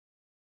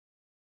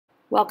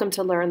Welcome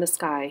to Learn the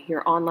Sky,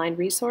 your online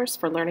resource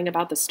for learning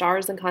about the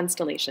stars and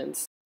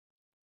constellations.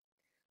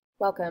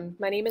 Welcome,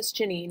 my name is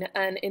Janine,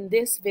 and in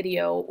this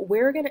video,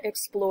 we're going to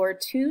explore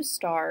two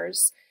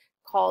stars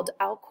called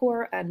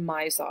Alcor and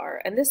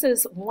Mizar. And this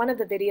is one of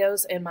the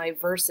videos in my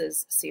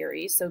Verses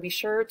series, so be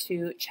sure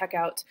to check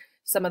out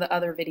some of the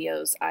other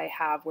videos I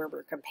have where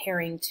we're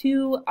comparing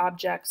two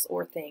objects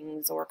or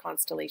things or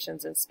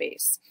constellations in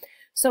space.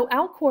 So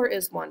Alcor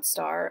is one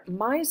star,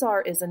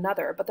 Mizar is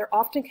another, but they're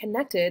often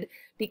connected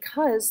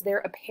because they're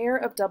a pair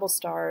of double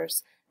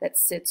stars that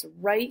sits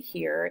right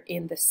here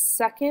in the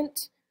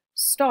second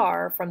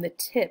star from the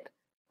tip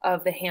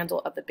of the handle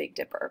of the Big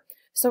Dipper.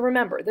 So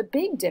remember, the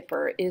Big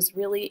Dipper is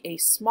really a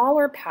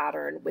smaller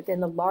pattern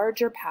within the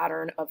larger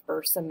pattern of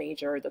Ursa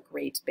Major, the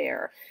Great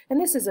Bear. And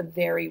this is a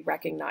very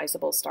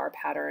recognizable star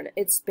pattern.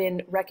 It's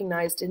been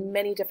recognized in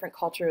many different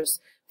cultures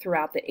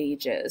throughout the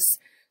ages.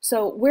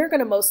 So we're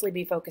going to mostly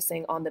be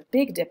focusing on the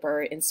Big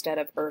Dipper instead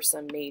of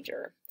Ursa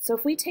Major. So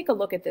if we take a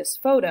look at this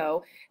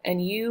photo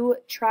and you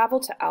travel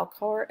to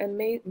Alcor and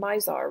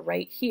Mizar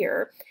right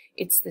here,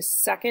 it's the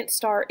second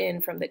star in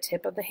from the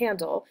tip of the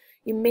handle.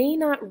 You may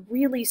not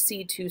really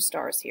see two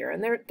stars here,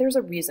 and there's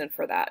a reason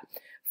for that.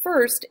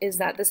 First is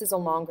that this is a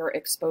longer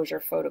exposure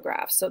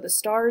photograph, so the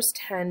stars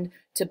tend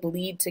to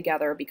bleed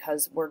together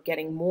because we're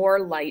getting more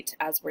light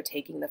as we're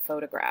taking the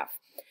photograph.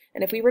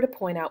 And if we were to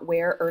point out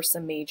where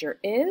Ursa Major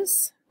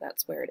is,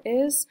 that's where it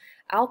is.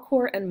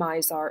 Alcor and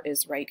Mizar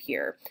is right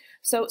here.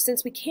 So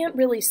since we can't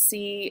really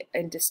see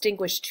and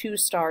distinguish two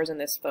stars in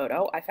this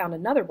photo, I found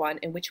another one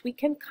in which we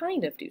can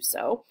kind of do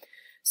so.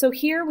 So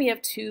here we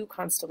have two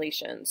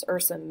constellations.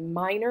 Ursa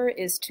Minor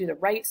is to the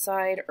right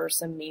side,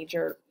 Ursa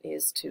Major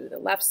is to the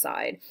left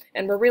side,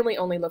 and we're really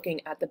only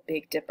looking at the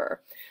Big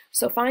Dipper.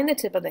 So find the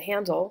tip of the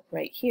handle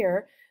right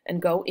here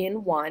and go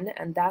in one,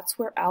 and that's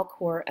where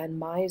Alcor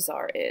and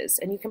Mizar is.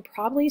 And you can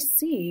probably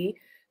see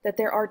that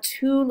there are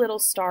two little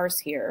stars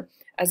here,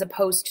 as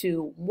opposed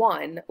to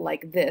one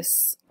like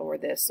this, or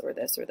this, or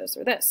this, or this,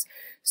 or this.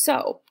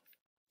 So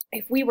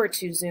if we were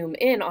to zoom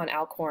in on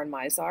Alcor and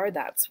Mizar,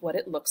 that's what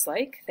it looks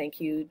like. Thank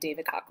you,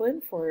 David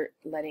Coughlin, for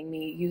letting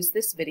me use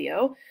this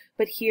video.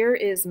 But here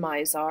is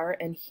Mizar,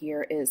 and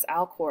here is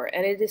Alcor.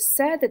 And it is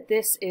said that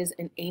this is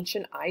an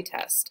ancient eye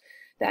test,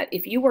 that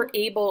if you were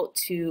able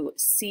to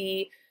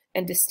see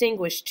and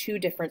distinguish two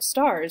different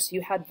stars,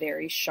 you had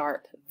very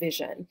sharp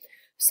vision.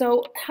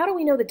 So how do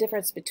we know the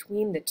difference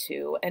between the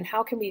two, and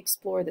how can we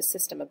explore the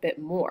system a bit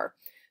more?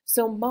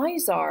 So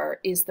Mizar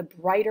is the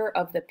brighter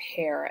of the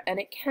pair, and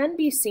it can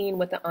be seen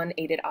with the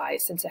unaided eye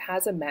since it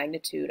has a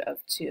magnitude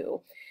of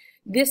 2.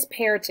 This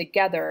pair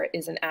together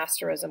is an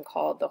asterism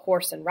called the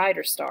Horse and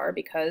Rider star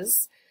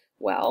because,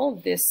 well,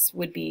 this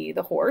would be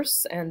the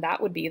horse and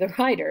that would be the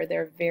rider.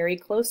 They're very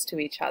close to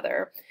each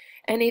other.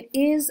 And it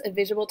is a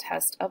visual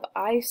test of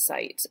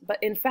eyesight, but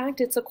in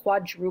fact it's a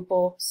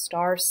quadruple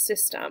star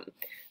system.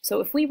 So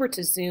if we were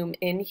to zoom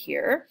in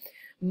here,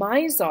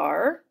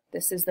 Mizar,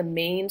 this is the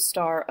main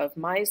star of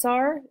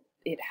Mizar.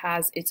 It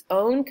has its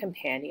own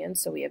companion,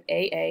 so we have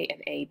AA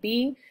and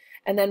AB,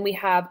 and then we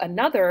have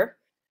another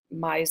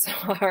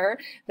Mizar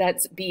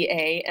that's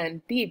BA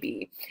and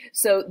BB.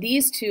 So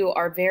these two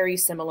are very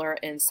similar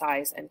in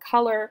size and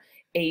color.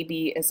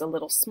 AB is a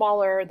little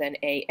smaller than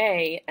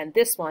AA, and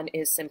this one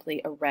is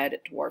simply a red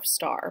dwarf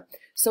star.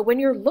 So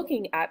when you're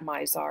looking at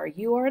Mizar,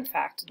 you are in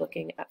fact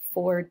looking at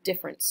 4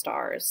 different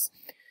stars.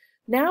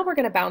 Now we're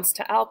going to bounce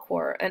to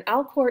Alcor, and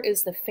Alcor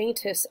is the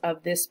faintest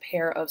of this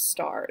pair of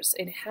stars.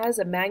 It has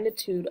a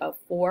magnitude of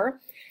 4,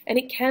 and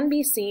it can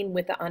be seen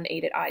with the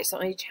unaided eye.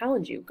 So I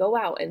challenge you, go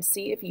out and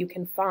see if you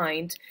can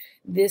find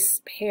this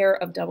pair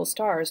of double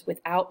stars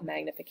without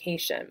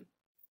magnification.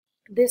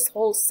 This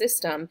whole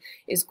system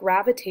is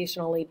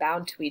gravitationally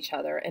bound to each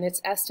other, and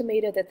it's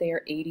estimated that they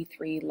are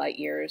 83 light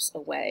years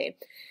away.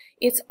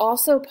 It's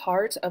also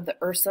part of the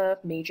Ursa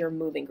Major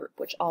moving group,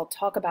 which I'll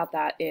talk about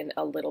that in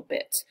a little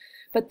bit.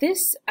 But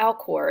this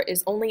Alcor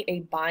is only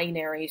a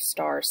binary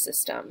star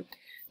system.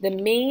 The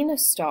main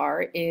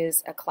star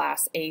is a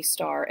class A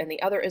star, and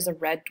the other is a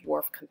red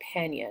dwarf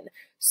companion.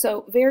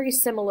 So very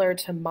similar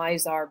to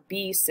Mizar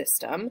B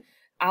system,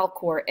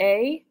 Alcor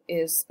A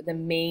is the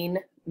main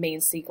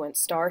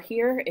sequence star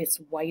here. It's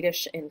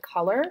whitish in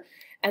color.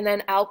 And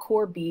then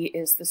Alcor B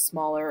is the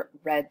smaller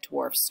red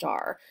dwarf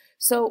star.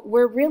 So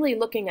we're really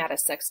looking at a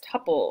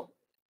sextuple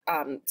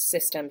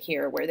system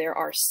here where there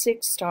are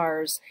 6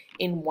 stars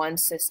in one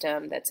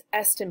system that's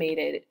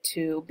estimated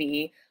to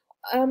be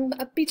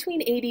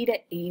between 80 to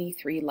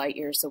 83 light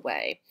years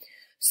away.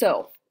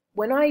 So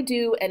when I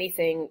do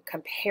anything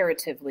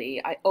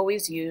comparatively, I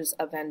always use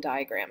a Venn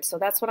diagram. So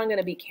that's what I'm going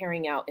to be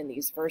carrying out in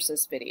these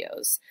Versus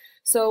videos.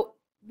 So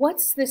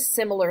what's the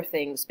similar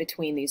things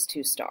between these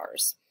two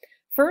stars?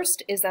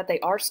 First is that they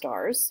are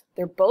stars.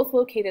 They're both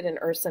located in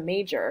Ursa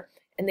Major,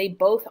 and they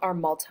both are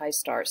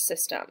multi-star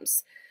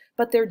systems.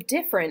 But they're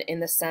different in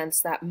the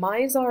sense that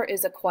Mizar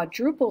is a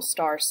quadruple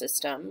star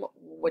system,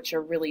 which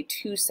are really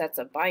 2 sets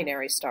of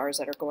binary stars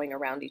that are going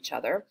around each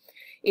other.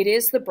 It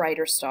is the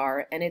brighter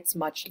star, and it's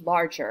much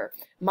larger.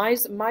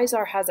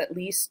 Mizar has at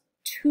least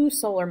 2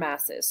 solar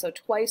masses, so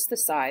twice the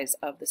size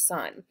of the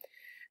sun.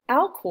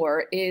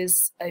 Alcor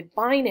is a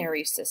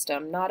binary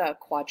system, not a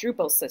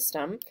quadruple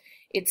system.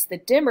 It's the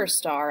dimmer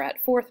star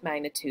at 4th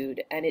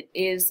magnitude, and it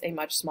is a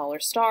much smaller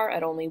star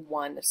at only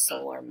 1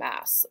 solar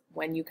mass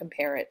when you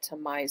compare it to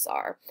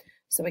Mizar.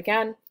 So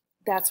again,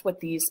 that's what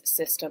these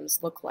systems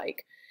look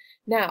like.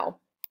 Now,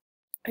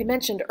 I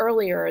mentioned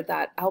earlier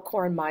that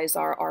Alcor and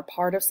Mizar are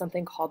part of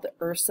something called the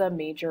Ursa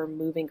Major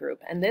moving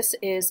group, and this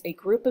is a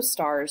group of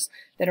stars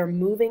that are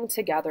moving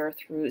together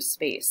through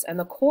space, and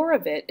the core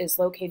of it is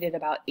located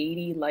about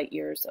 80 light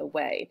years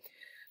away.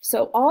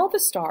 So all the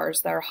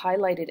stars that are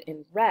highlighted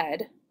in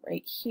red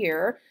right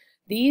here,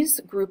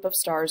 these group of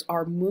stars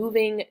are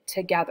moving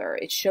together.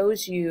 It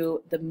shows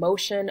you the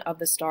motion of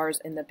the stars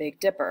in the Big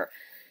Dipper.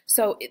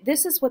 So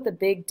this is what the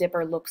Big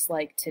Dipper looks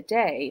like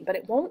today, but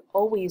it won't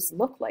always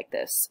look like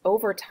this.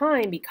 Over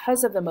time,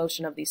 because of the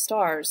motion of these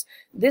stars,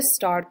 this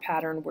star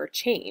pattern will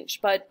change,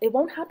 but it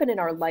won't happen in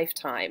our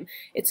lifetime.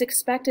 It's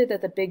expected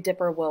that the Big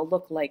Dipper will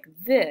look like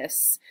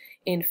this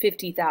in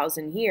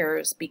 50,000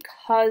 years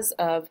because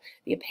of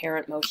the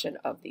apparent motion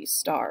of these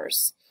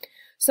stars.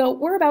 So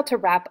we're about to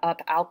wrap up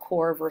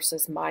Alcor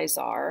versus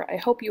Mizar. I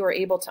hope you are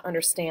able to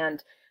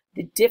understand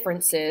the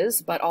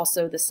differences, but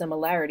also the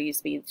similarities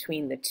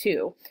between the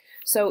two.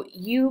 So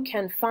you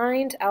can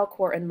find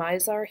Alcor and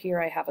Mizar.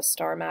 Here I have a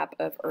star map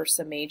of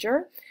Ursa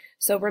Major.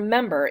 So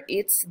remember,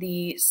 it's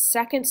the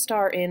second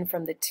star in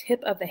from the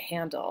tip of the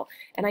handle,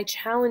 and I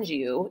challenge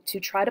you to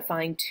try to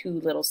find 2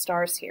 little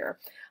stars here.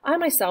 I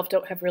myself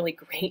don't have really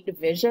great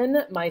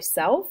vision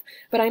myself,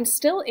 but I'm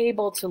still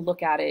able to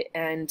look at it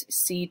and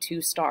see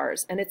 2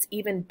 stars, and it's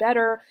even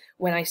better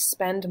when I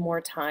spend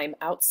more time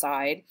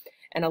outside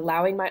and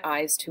allowing my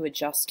eyes to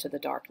adjust to the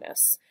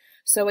darkness.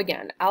 So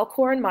again,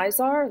 Alcor and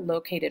Mizar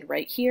located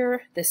right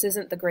here. This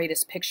isn't the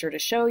greatest picture to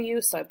show you,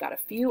 so I've got a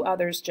few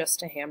others just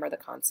to hammer the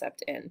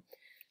concept in.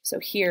 So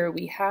here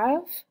we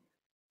have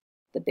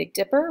the Big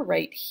Dipper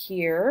right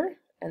here,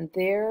 and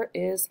there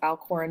is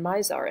Alcor and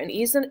Mizar. And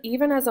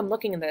even as I'm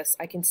looking at this,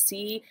 I can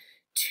see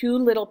 2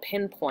 little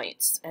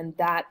pinpoints, and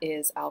that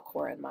is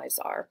Alcor and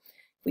Mizar.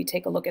 If we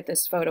take a look at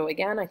this photo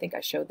again, I think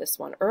I showed this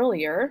one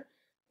earlier.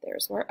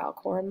 There's where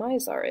Alcor and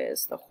Mizar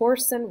is, the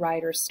horse and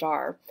rider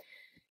star.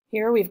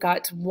 Here we've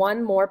got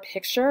one more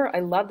picture. I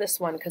love this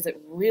one because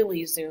it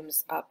really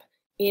zooms up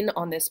in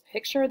on this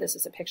picture. This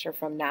is a picture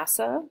from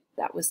NASA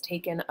that was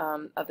taken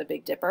of the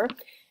Big Dipper.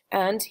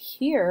 And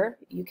here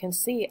you can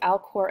see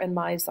Alcor and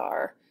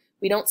Mizar.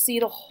 We don't see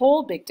the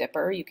whole Big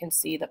Dipper. You can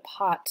see the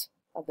pot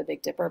of the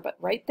Big Dipper, but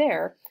right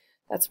there,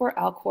 that's where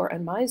Alcor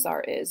and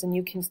Mizar is. And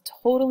you can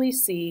totally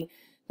see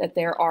that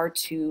there are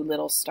 2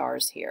 little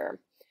stars here.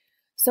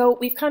 So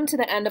we've come to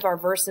the end of our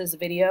versus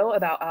video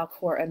about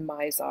Alcor and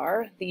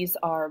Mizar. These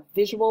are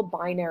visual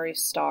binary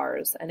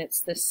stars, and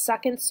it's the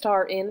second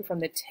star in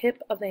from the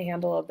tip of the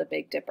handle of the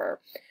Big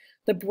Dipper.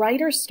 The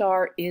brighter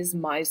star is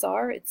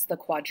Mizar, it's the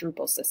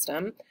quadruple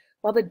system,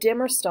 while the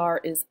dimmer star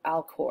is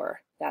Alcor,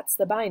 that's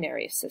the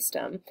binary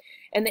system.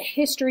 And the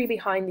history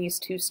behind these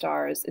 2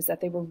 stars is that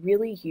they were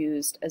really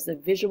used as a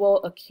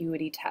visual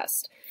acuity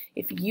test.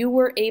 If you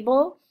were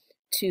able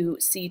to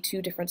see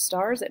 2 different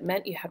stars, it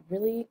meant you had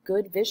really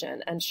good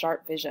vision and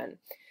sharp vision.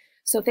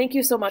 So thank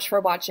you so much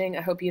for watching.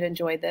 I hope you'd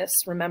enjoyed this.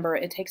 Remember,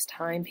 it takes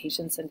time,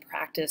 patience, and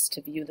practice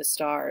to view the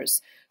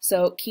stars.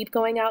 So keep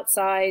going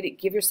outside,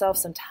 give yourself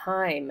some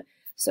time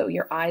so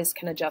your eyes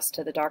can adjust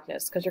to the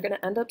darkness, because you're going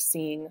to end up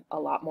seeing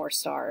a lot more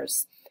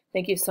stars.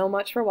 Thank you so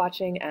much for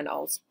watching, and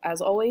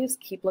as always,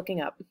 keep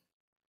looking up.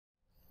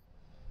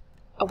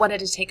 I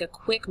wanted to take a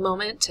quick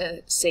moment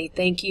to say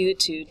thank you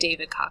to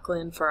David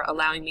Coughlin for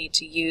allowing me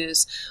to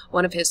use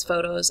one of his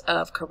photos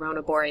of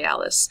Corona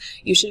Borealis.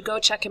 You should go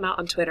check him out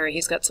on Twitter.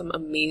 He's got some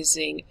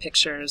amazing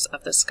pictures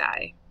of the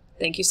sky.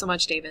 Thank you so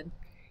much, David.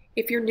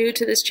 If you're new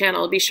to this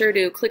channel, be sure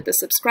to click the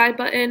subscribe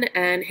button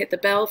and hit the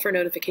bell for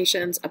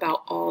notifications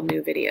about all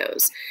new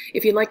videos.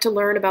 If you'd like to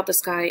learn about the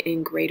sky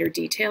in greater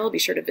detail, be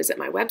sure to visit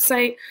my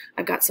website.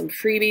 I've got some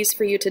freebies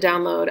for you to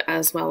download,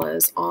 as well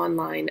as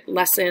online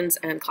lessons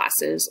and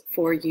classes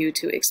for you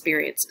to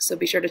experience. So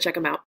be sure to check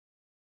them out.